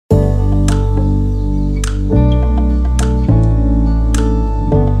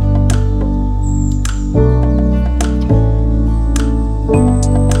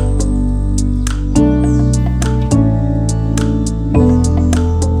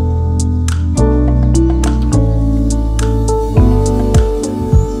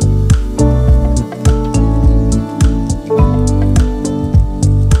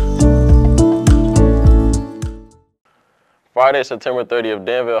Friday, September 30th,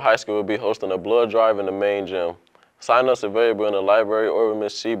 Danville High School will be hosting a blood drive in the main gym. Sign-ups available in the library or with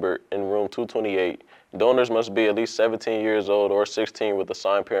Ms. Siebert in room 228. Donors must be at least 17 years old or 16 with a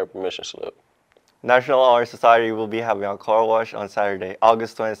signed parent permission slip. National Honor Society will be having a car wash on Saturday,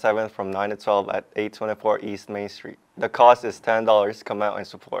 August 27th from 9 to 12 at 824 East Main Street. The cost is $10. Come out and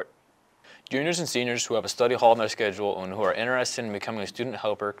support. Juniors and seniors who have a study hall in their schedule and who are interested in becoming a student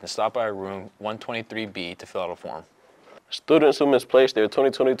helper can stop by room 123B to fill out a form. Students who misplaced their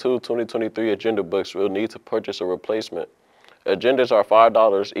 2022-2023 agenda books will need to purchase a replacement. Agendas are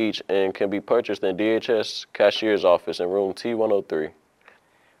 $5 each and can be purchased in DHS cashier's office in room T103.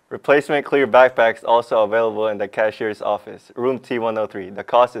 Replacement clear backpacks also available in the cashier's office, room T103. The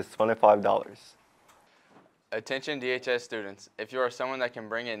cost is $25. Attention DHS students, if you are someone that can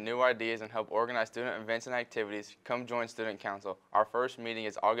bring in new ideas and help organize student events and activities, come join Student Council. Our first meeting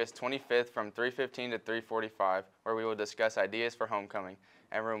is August 25th from 3:15 to 3:45, where we will discuss ideas for homecoming,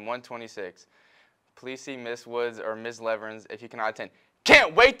 and room 126. Please see Ms. Woods or Ms. Leverins if you cannot attend.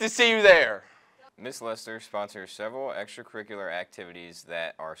 Can't wait to see you there! Ms. Lester sponsors several extracurricular activities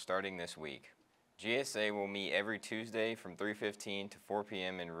that are starting this week. GSA will meet every Tuesday from 3:15 to 4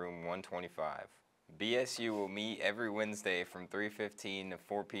 p.m. in room 125. BSU will meet every Wednesday from 3:15 to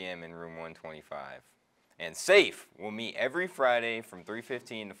 4 p.m. in room 125. And SAFE will meet every Friday from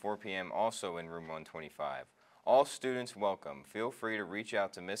 3:15 to 4 p.m. also in room 125. All students welcome. Feel free to reach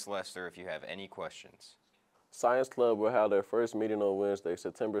out to Ms. Lester if you have any questions. Science Club will have their first meeting on Wednesday,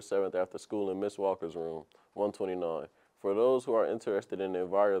 September 7th after school in Ms. Walker's room, 129. For those who are interested in the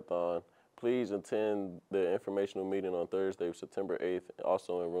Envirothon, please attend the informational meeting on Thursday, September 8th,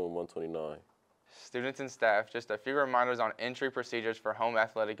 also in room 129. Students and staff, just a few reminders on entry procedures for home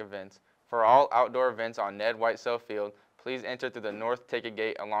athletic events. For all outdoor events on Ned Whitesell Field, please enter through the north ticket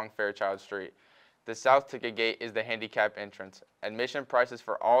gate along Fairchild Street. The south ticket gate is the handicap entrance. Admission prices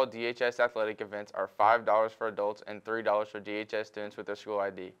for all DHS athletic events are $5 for adults and $3 for DHS students with their school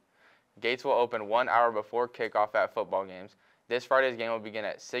ID. Gates will open 1 hour before kickoff at football games. This Friday's game will begin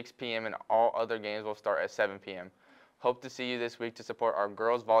at 6 p.m. and all other games will start at 7 p.m. Hope to see you this week to support our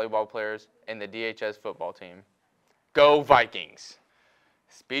girls volleyball players and the DHS football team. Go Vikings!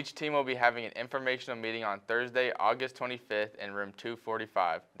 Speech team will be having an informational meeting on Thursday, August 25th in room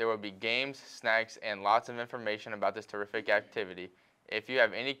 245. There will be games, snacks, and lots of information about this terrific activity. If you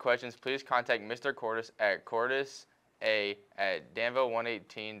have any questions, please contact Mr. Cordes at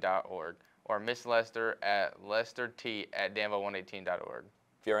cordesa@danville118.org or Miss Lester at lestert@danville118.org.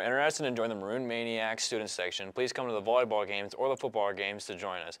 If you are interested in joining the Maroon Maniacs student section, please come to the volleyball games or the football games to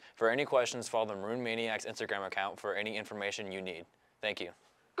join us. For any questions, follow the Maroon Maniacs Instagram account for any information you need. Thank you.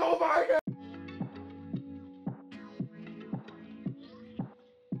 Go Vikings!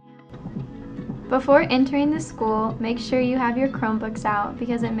 Before entering the school, make sure you have your Chromebooks out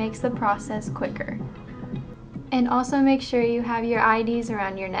because it makes the process quicker. And also make sure you have your IDs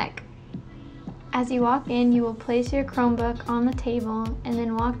around your neck. As you walk in, you will place your Chromebook on the table and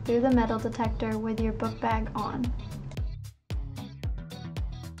then walk through the metal detector with your book bag on.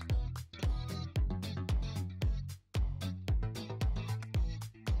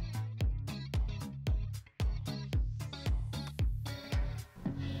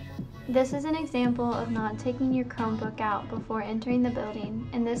 This is an example of not taking your Chromebook out before entering the building,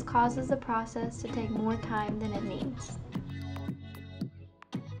 and this causes the process to take more time than it needs.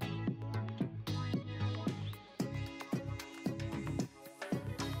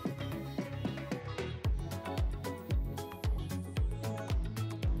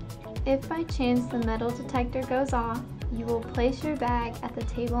 If by chance the metal detector goes off, you will place your bag at the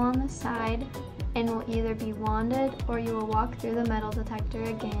table on the side and will either be wanded or you will walk through the metal detector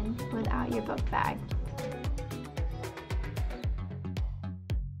again without your book bag.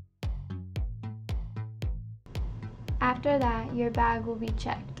 After that, your bag will be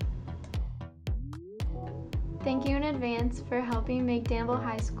checked. Thank you in advance for helping make Danville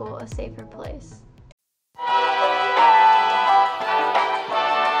High School a safer place.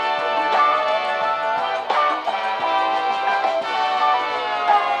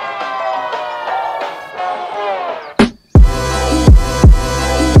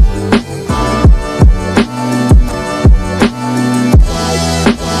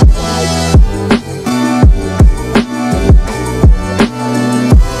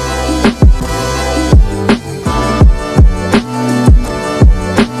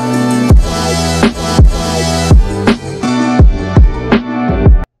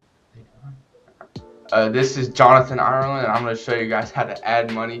 This is Jonathan Ireland, and I'm going to show you guys how to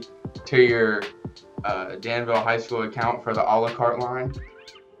add money to your Danville High School account for the a la carte line.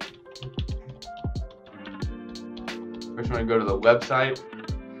 First you want to go to the website.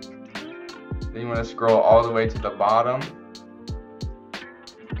 Then you want to scroll all the way to the bottom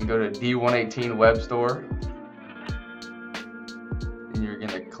and go to D118 Web Store. And you're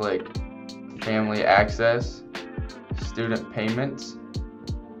going to click Family Access, Student Payments.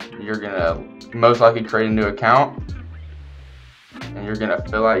 You're going to most likely create a new account. And you're going to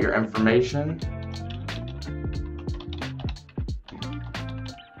fill out your information.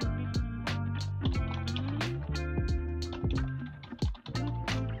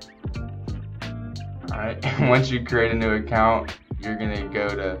 Alright, and once you create a new account, you're going to go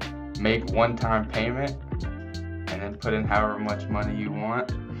to make one-time payment and then put in however much money you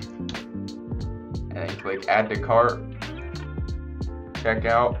want. And then click add to cart,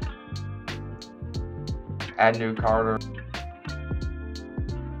 checkout, add new card,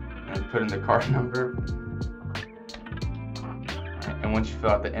 and put in the card number. Alright, and once you fill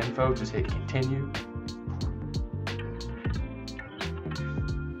out the info, just hit continue.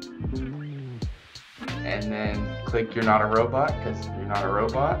 And then click You're Not a Robot, because you're not a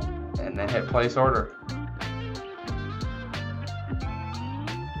robot, and then hit place order.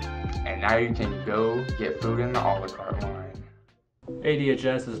 And now you can go get food in the a la carte line. Hey DHS,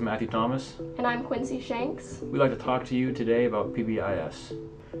 this is Matthew Thomas. And I'm Quincy Shanks. We'd like to talk to you today about PBIS.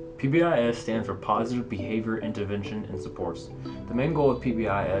 PBIS stands for Positive Behavior Intervention and Supports. The main goal of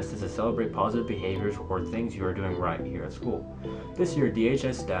PBIS is to celebrate positive behaviors or things you are doing right here at school. This year,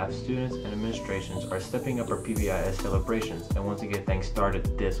 DHS staff, students, and administrations are stepping up our PBIS celebrations and want to get things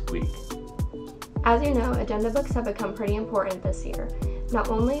started this week. As you know, agenda books have become pretty important this year. Not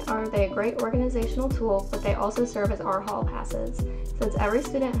only are they a great organizational tool, but they also serve as our hall passes. Since every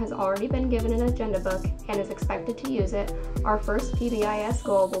student has already been given an agenda book and is expected to use it, our first PBIS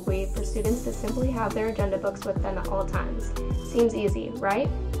goal will be for students to simply have their agenda books with them at all times. Seems easy, right?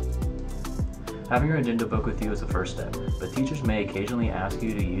 Having your agenda book with you is the first step, but teachers may occasionally ask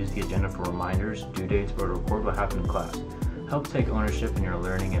you to use the agenda for reminders, due dates, or to record what happened in class. Help take ownership in your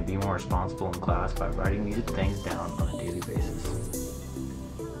learning and be more responsible in class by writing these things down on a daily basis.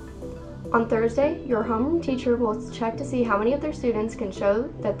 On Thursday, your homeroom teacher will check to see how many of their students can show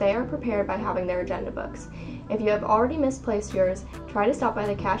that they are prepared by having their agenda books. If you have already misplaced yours, try to stop by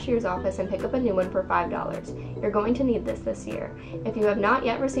the cashier's office and pick up a new one for $5. You're going to need this year. If you have not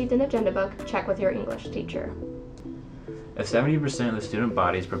yet received an agenda book, check with your English teacher. If 70% of the student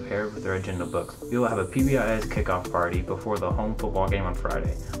body is prepared with their agenda books, we will have a PBIS kickoff party before the home football game on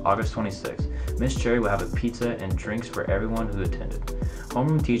Friday, August 26th. Ms. Cherry will have a pizza and drinks for everyone who attended.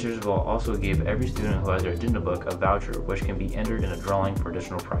 Homeroom teachers will also give every student who has their agenda book a voucher, which can be entered in a drawing for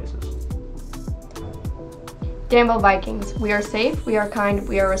additional prizes. Danville Vikings, we are safe, we are kind,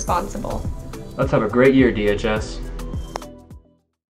 we are responsible. Let's have a great year, DHS.